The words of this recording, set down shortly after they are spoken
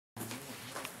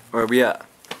Where are we at?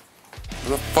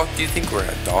 Where the fuck do you think we're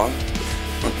at, dog?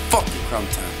 We're in fucking Crumb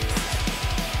Town.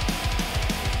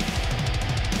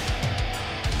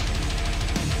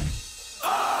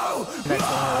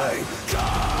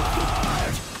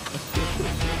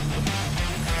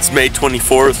 It's May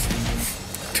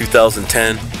 24th,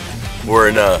 2010. We're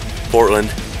in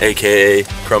Portland, aka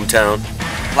Crumb Town.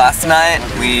 Last night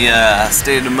we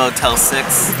stayed at a Motel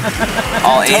 6.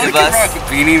 All 8 of us.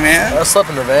 Beanie Man. I slept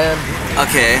in the van.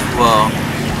 Okay, well,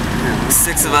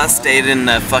 6 of us stayed in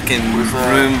a fucking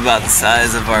room about the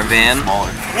size of our van. Whoa!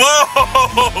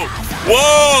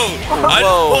 Whoa! I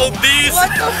just pulled these.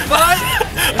 What the fuck?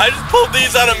 I just pulled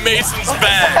these out of Mason's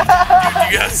bag.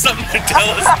 Dude, you got something to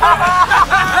tell us?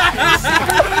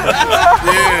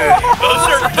 Dude. Those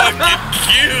are fucking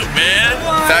cute, man.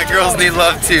 Fat girls need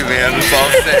love too, man. That's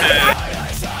all I'm saying.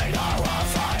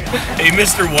 Hey,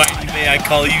 Mr. White, may I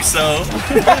call you so?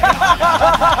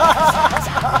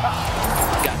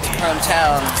 Crumb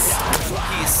Town's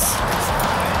peace.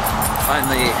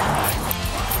 Finally,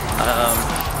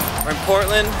 we're in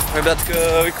Portland. We're about to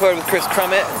go record with Chris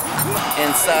Crummett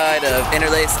inside of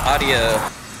Interlace Audio.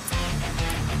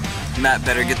 Matt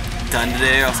better get done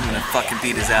today or else I'm gonna fucking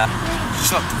beat his ass.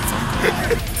 Shut the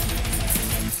fuck up.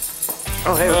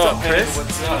 Oh, hey, what's up, Chris? Hey,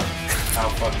 what's up? How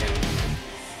fucking...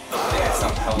 Yeah,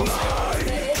 some hell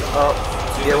Oh,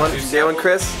 did you get one,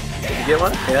 Chris? Did you get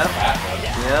one? Yeah?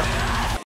 Yeah?